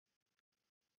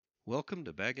Welcome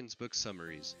to Baggins Book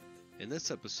Summaries. In this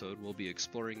episode, we'll be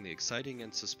exploring the exciting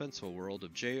and suspenseful world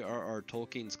of J.R.R.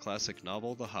 Tolkien's classic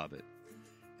novel, The Hobbit.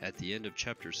 At the end of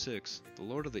Chapter 6, the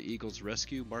Lord of the Eagles'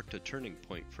 rescue marked a turning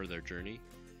point for their journey,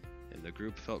 and the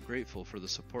group felt grateful for the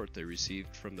support they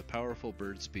received from the powerful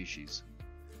bird species.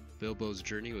 Bilbo's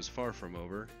journey was far from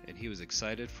over, and he was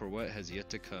excited for what has yet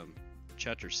to come.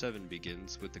 Chapter 7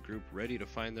 begins with the group ready to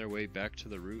find their way back to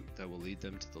the route that will lead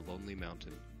them to the Lonely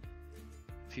Mountain.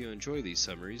 If you enjoy these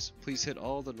summaries, please hit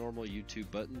all the normal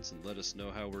YouTube buttons and let us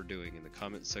know how we're doing in the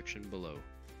comment section below.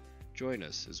 Join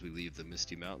us as we leave the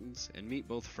Misty Mountains and meet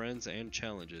both friends and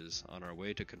challenges on our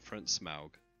way to confront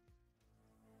Smaug.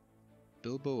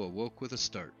 Bilbo awoke with a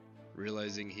start,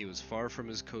 realizing he was far from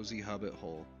his cozy hobbit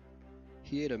hole.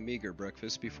 He ate a meager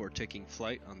breakfast before taking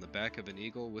flight on the back of an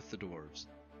eagle with the dwarves.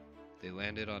 They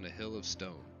landed on a hill of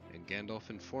stone, and Gandalf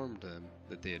informed them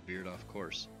that they had veered off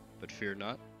course. But fear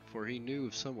not, for he knew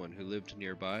of someone who lived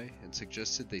nearby and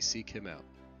suggested they seek him out.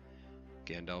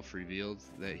 Gandalf revealed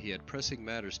that he had pressing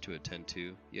matters to attend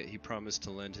to, yet he promised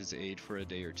to lend his aid for a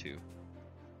day or two.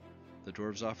 The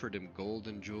dwarves offered him gold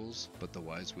and jewels, but the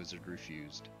wise wizard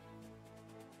refused.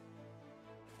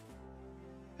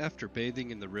 After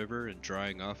bathing in the river and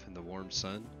drying off in the warm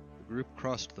sun, the group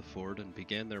crossed the ford and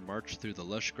began their march through the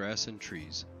lush grass and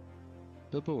trees.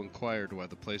 Bilbo inquired why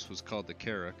the place was called the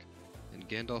Carrock, and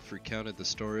Gandalf recounted the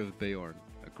story of Beorn,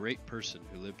 a great person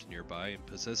who lived nearby and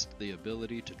possessed the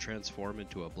ability to transform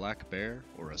into a black bear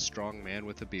or a strong man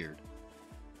with a beard.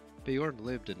 Beorn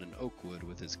lived in an oak wood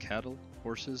with his cattle,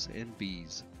 horses, and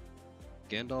bees.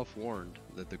 Gandalf warned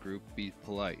that the group be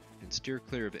polite and steer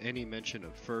clear of any mention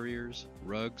of furriers,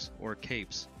 rugs, or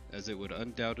capes, as it would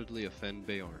undoubtedly offend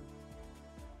Beorn.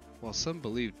 While some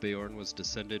believed Beorn was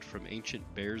descended from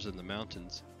ancient bears in the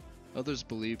mountains, others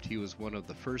believed he was one of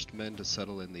the first men to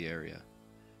settle in the area.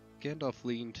 Gandalf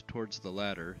leaned towards the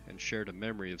latter and shared a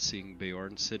memory of seeing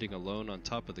Beorn sitting alone on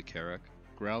top of the Carrock,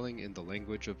 growling in the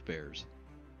language of bears.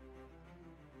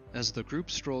 As the group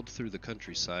strolled through the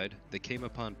countryside, they came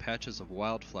upon patches of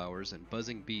wildflowers and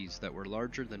buzzing bees that were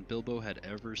larger than Bilbo had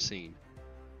ever seen.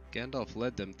 Gandalf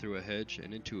led them through a hedge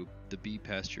and into the bee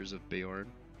pastures of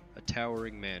Beorn, a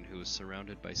towering man who was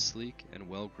surrounded by sleek and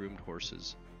well-groomed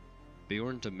horses.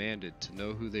 Beorn demanded to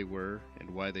know who they were and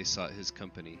why they sought his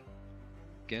company.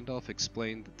 Gandalf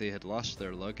explained that they had lost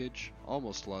their luggage,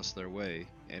 almost lost their way,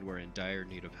 and were in dire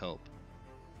need of help.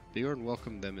 Beorn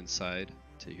welcomed them inside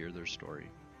to hear their story.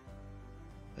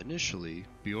 Initially,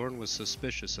 Beorn was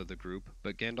suspicious of the group,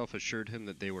 but Gandalf assured him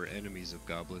that they were enemies of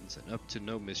goblins and up to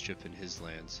no mischief in his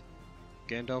lands.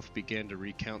 Gandalf began to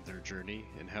recount their journey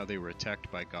and how they were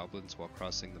attacked by goblins while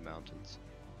crossing the mountains.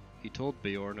 He told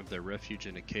Beorn of their refuge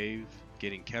in a cave,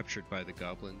 getting captured by the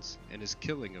goblins, and his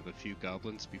killing of a few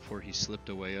goblins before he slipped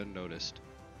away unnoticed.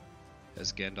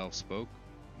 As Gandalf spoke,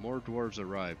 more dwarves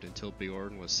arrived until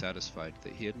Beorn was satisfied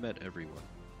that he had met everyone.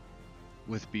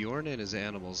 With Beorn and his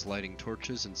animals lighting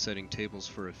torches and setting tables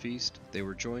for a feast, they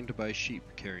were joined by sheep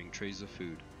carrying trays of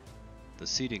food. The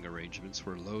seating arrangements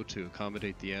were low to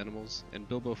accommodate the animals, and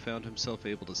Bilbo found himself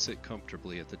able to sit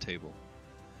comfortably at the table.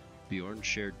 Beorn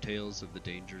shared tales of the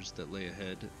dangers that lay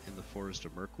ahead in the forest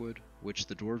of Mirkwood, which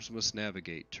the dwarves must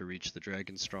navigate to reach the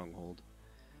dragon's stronghold.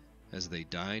 As they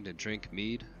dined and drank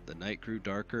mead, the night grew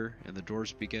darker, and the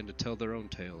dwarves began to tell their own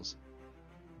tales.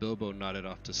 Bilbo nodded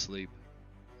off to sleep,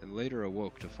 and later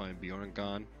awoke to find Beorn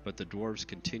gone, but the dwarves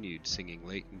continued singing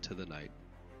late into the night.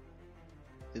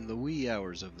 In the wee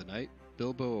hours of the night,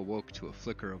 Bilbo awoke to a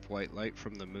flicker of white light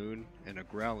from the moon and a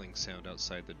growling sound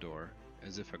outside the door,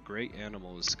 as if a great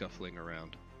animal was scuffling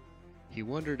around. He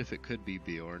wondered if it could be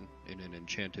Beorn, in an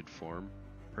enchanted form,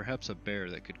 perhaps a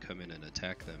bear that could come in and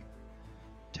attack them.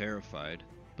 Terrified,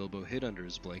 Bilbo hid under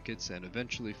his blankets and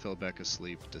eventually fell back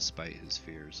asleep despite his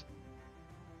fears.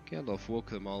 Gandalf woke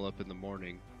them all up in the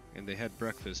morning, and they had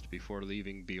breakfast before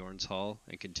leaving Beorn's hall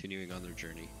and continuing on their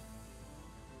journey.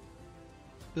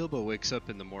 Bilbo wakes up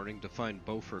in the morning to find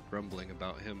Bofur grumbling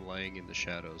about him lying in the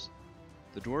shadows.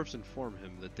 The dwarves inform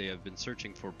him that they have been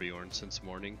searching for Beorn since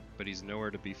morning, but he's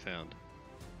nowhere to be found.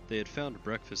 They had found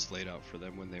breakfast laid out for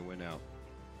them when they went out.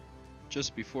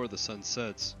 Just before the sun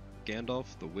sets,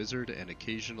 Gandalf, the wizard and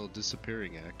occasional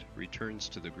disappearing act, returns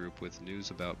to the group with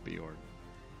news about Beorn.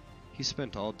 He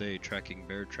spent all day tracking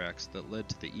bear tracks that led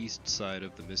to the east side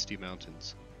of the Misty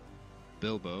Mountains.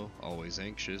 Bilbo, always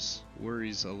anxious,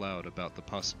 worries aloud about the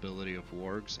possibility of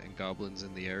wargs and goblins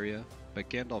in the area, but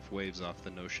Gandalf waves off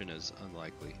the notion as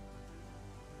unlikely.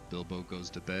 Bilbo goes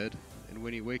to bed, and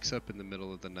when he wakes up in the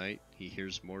middle of the night, he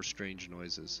hears more strange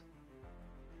noises.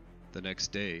 The next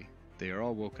day, they are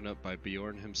all woken up by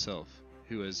Beorn himself,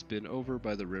 who has been over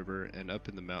by the river and up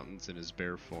in the mountains in his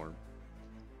bear form.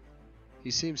 He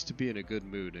seems to be in a good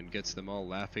mood and gets them all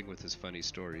laughing with his funny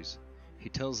stories. He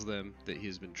tells them that he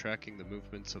has been tracking the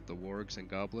movements of the wargs and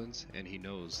goblins, and he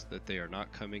knows that they are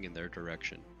not coming in their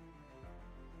direction.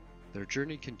 Their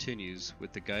journey continues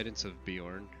with the guidance of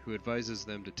Beorn, who advises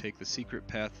them to take the secret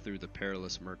path through the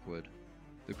perilous Mirkwood.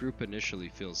 The group initially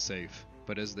feels safe,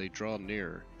 but as they draw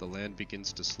nearer, the land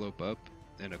begins to slope up,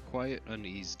 and a quiet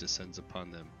unease descends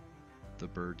upon them. The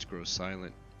birds grow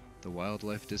silent, the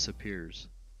wildlife disappears.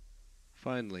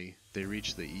 Finally, they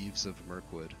reach the eaves of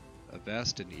Mirkwood, a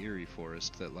vast and eerie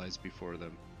forest that lies before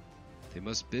them. They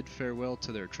must bid farewell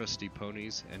to their trusty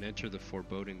ponies and enter the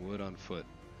foreboding wood on foot,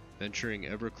 venturing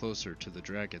ever closer to the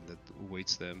dragon that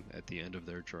awaits them at the end of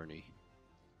their journey.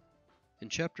 In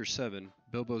Chapter 7,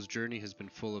 Bilbo's journey has been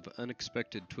full of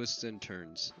unexpected twists and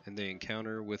turns, and the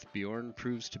encounter with Beorn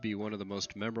proves to be one of the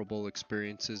most memorable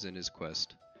experiences in his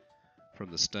quest. From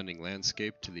the stunning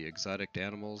landscape to the exotic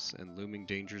animals and looming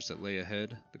dangers that lay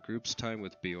ahead, the group's time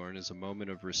with Beorn is a moment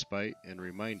of respite and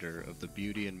reminder of the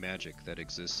beauty and magic that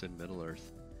exists in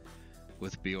Middle-earth.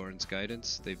 With Beorn's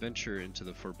guidance, they venture into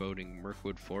the foreboding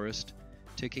Mirkwood forest,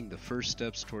 taking the first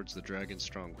steps towards the dragon's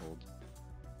stronghold.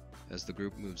 As the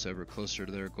group moves ever closer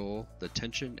to their goal, the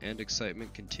tension and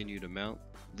excitement continue to mount,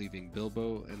 leaving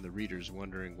Bilbo and the readers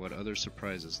wondering what other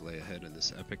surprises lay ahead in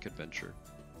this epic adventure.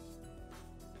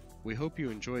 We hope you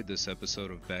enjoyed this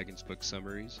episode of Baggins Book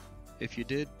Summaries. If you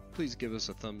did, please give us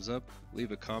a thumbs up,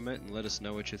 leave a comment, and let us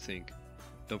know what you think.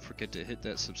 Don't forget to hit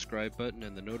that subscribe button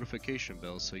and the notification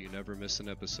bell so you never miss an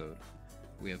episode.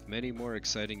 We have many more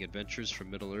exciting adventures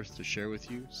from Middle-earth to share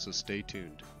with you, so stay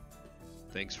tuned.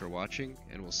 Thanks for watching,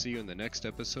 and we'll see you in the next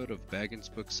episode of Baggins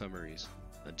Book Summaries.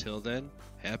 Until then,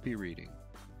 happy reading.